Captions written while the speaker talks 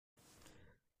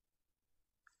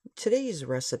Today's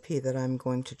recipe that I'm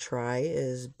going to try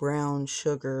is brown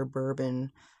sugar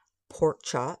bourbon pork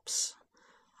chops.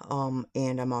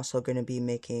 And I'm also going to be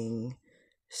making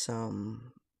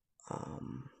some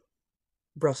um,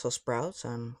 Brussels sprouts.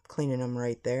 I'm cleaning them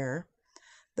right there.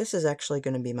 This is actually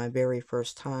going to be my very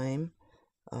first time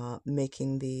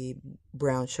making the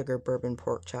brown sugar bourbon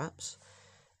pork chops.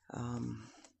 Um,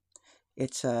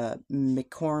 it's a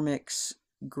McCormick's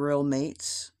Grill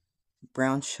Mates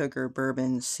brown sugar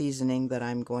bourbon seasoning that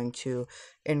I'm going to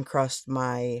encrust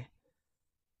my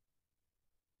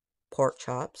pork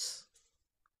chops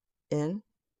in.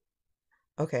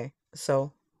 Okay,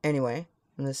 so anyway,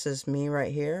 this is me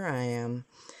right here. I am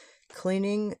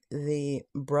cleaning the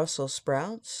Brussels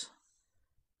sprouts,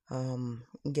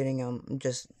 getting them,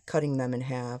 just cutting them in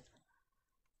half,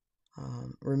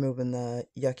 removing the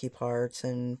yucky parts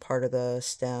and part of the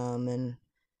stem and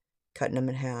cutting them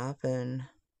in half, and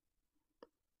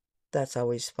that's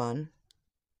always fun.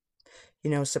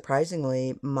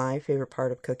 Surprisingly, my favorite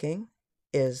part of cooking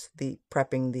is the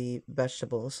prepping the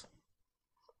vegetables.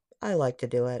 I like to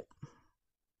do it.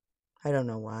 I don't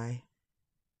know why.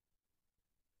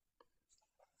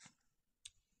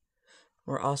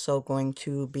 We're also going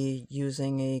to be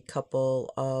using a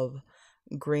couple of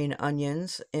green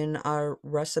onions in our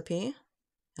recipe.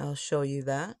 I'll show you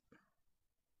that.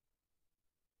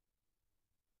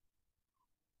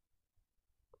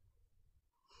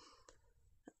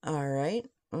 All right,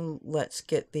 let's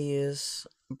get these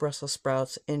Brussels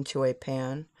sprouts into a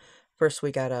pan. First,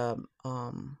 we gotta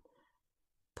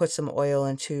put some oil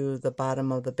into the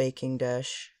bottom of the baking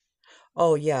dish.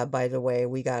 Oh, yeah, by the way,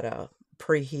 we gotta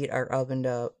preheat our oven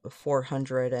to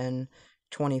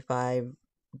 425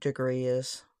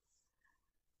 degrees.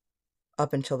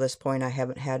 Up until this point, I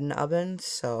haven't had an oven,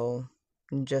 so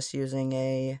I'm just using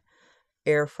a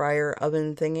air fryer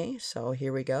oven thingy. So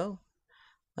here we go.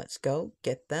 Let's go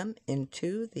get them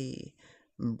into the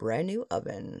brand new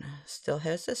oven. Still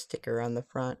has a sticker on the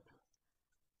front.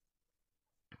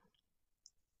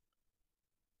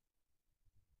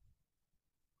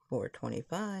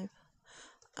 $4.25.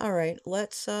 All right,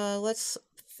 let's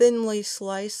thinly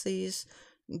slice these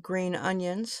green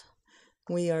onions.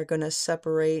 We are going to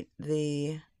separate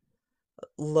the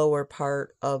lower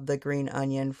part of the green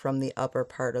onion from the upper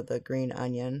part of the green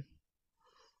onion.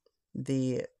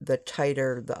 The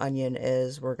tighter the onion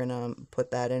is, we're going to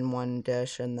put that in one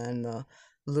dish, and then the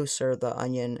looser the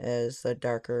onion is, the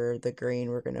darker the green,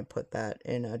 we're going to put that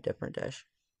in a different dish.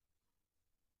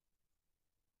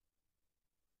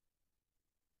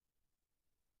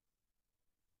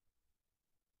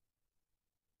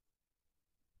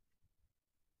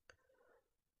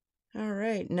 All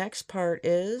right, next part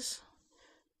is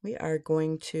we are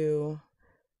going to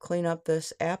clean up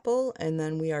this apple, and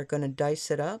then we are going to dice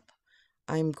it up.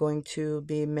 I'm going to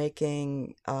be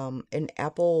making an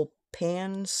apple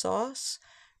pan sauce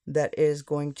that is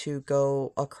going to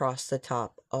go across the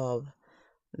top of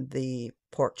the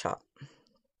pork chop.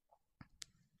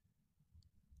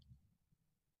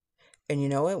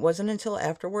 And it wasn't until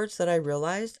afterwards that I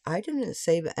realized I didn't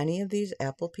save any of these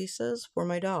apple pieces for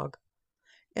my dog.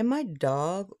 And my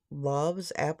dog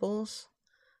loves apples.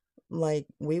 Like,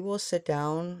 we will sit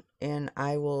down and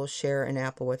I will share an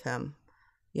apple with him,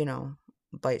 you know,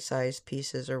 bite-sized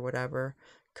pieces or whatever.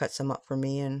 Cut some up for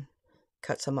me and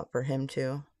cut some up for him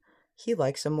too. He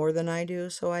likes them more than I do,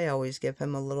 so I always give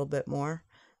him a little bit more,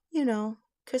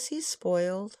 'cause he's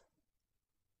spoiled.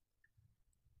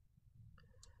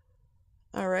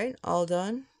 All right, all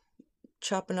done.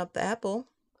 Chopping up the apple.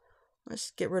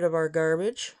 Let's get rid of our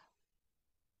garbage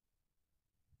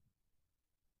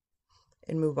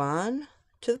and move on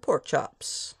to the pork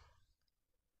chops.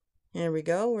 Here we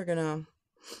go. We're gonna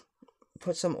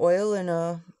put some oil in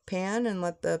a pan and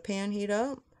let the pan heat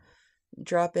up.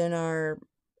 Drop in our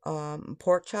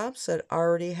pork chops that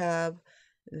already have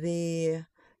the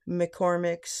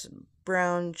McCormick's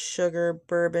brown sugar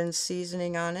bourbon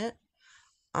seasoning on it.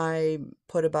 I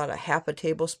put about a half a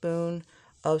tablespoon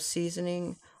of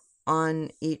seasoning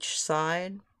on each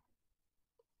side.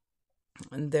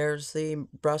 And there's the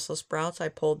Brussels sprouts. I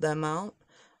pulled them out.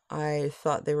 I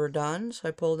thought they were done, so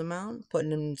I pulled them out.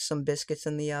 Putting in some biscuits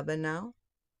in the oven now.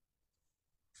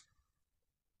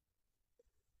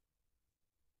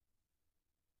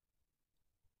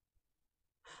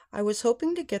 I was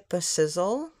hoping to get the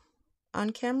sizzle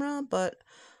on camera, but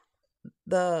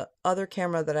the other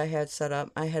camera that I had set up,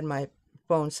 I had my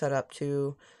phone set up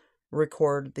to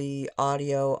record the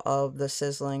audio of the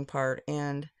sizzling part,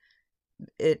 and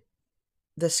it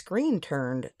the screen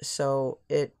turned, so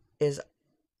it is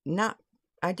not,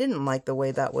 I didn't like the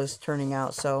way that was turning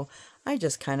out, so I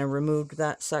just kind of removed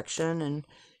that section, and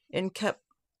and kept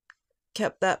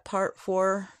that part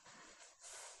for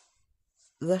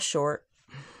the short.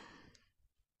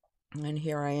 And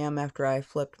here I am after I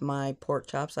flipped my pork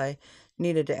chops. I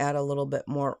needed to add a little bit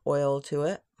more oil to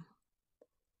it.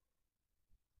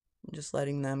 Just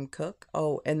letting them cook.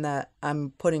 Oh, and that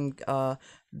I'm putting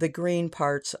the green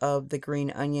parts of the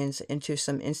green onions into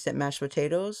some instant mashed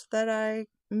potatoes that I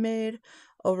made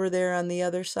over there on the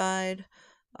other side.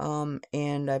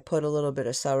 And I put a little bit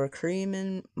of sour cream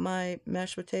in my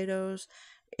mashed potatoes,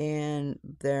 and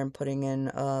there I'm putting in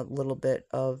a little bit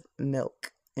of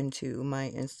milk into my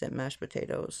instant mashed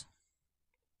potatoes.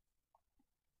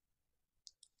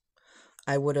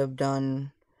 I would have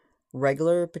done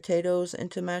regular potatoes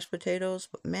into mashed potatoes,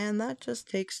 but man, that just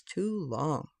takes too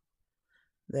long.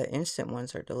 The instant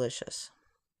ones are delicious.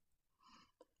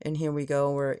 And here we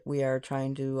go, we are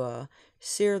trying to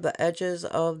sear the edges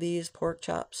of these pork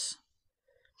chops.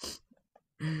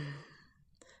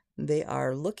 They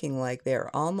are looking like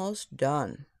they're almost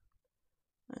done.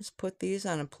 Let's put these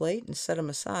on a plate and set them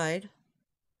aside,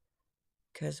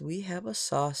 because we have a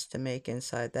sauce to make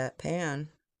inside that pan.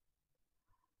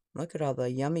 Look at all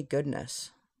the yummy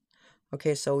goodness.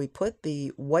 Okay, so we put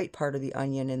the white part of the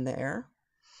onion in there,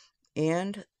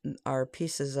 and our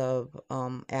pieces of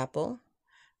apple.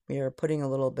 We are putting a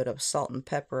little bit of salt and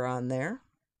pepper on there.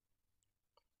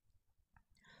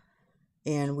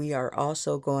 And we are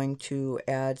also going to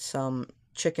add some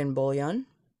chicken bouillon,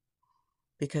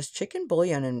 because chicken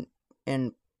bouillon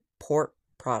and pork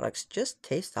products just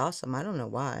taste awesome. I don't know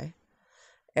why.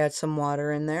 Add some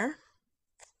water in there.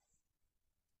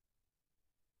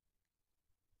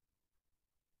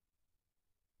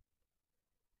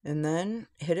 And then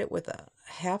hit it with a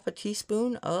half a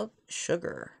teaspoon of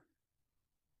sugar.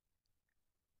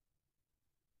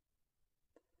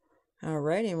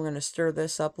 Alright, and we're going to stir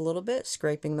this up a little bit,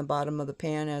 scraping the bottom of the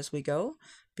pan as we go,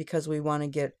 because we want to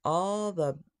get all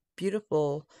the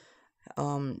beautiful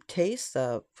taste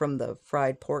from the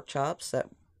fried pork chops that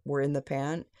were in the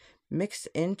pan mixed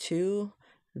into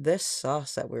this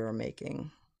sauce that we were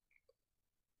making.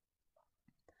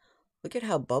 Look at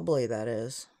how bubbly that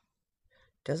is.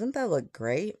 Doesn't that look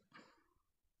great?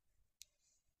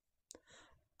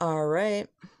 Alright,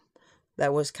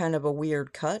 that was kind of a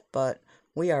weird cut, but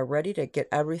we are ready to get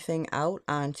everything out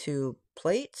onto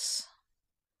plates.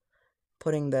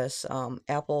 Putting this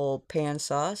apple pan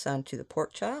sauce onto the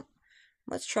pork chop.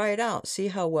 Let's try it out, see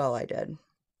how well I did.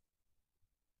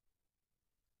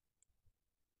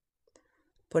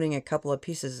 Putting a couple of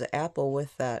pieces of apple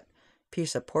with that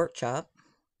piece of pork chop.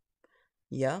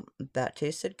 Yep, that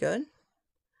tasted good.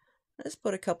 Let's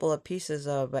put a couple of pieces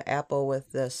of apple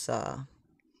with this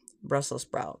Brussels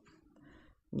sprout.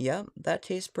 Yep, that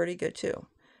tastes pretty good too.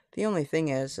 The only thing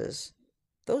is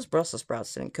those Brussels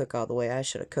sprouts didn't cook all the way. I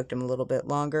should have cooked them a little bit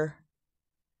longer.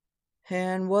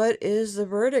 And what is the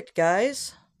verdict,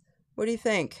 guys? What do you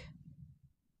think?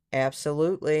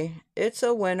 Absolutely, it's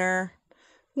a winner.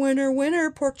 Winner,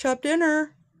 winner, pork chop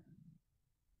dinner.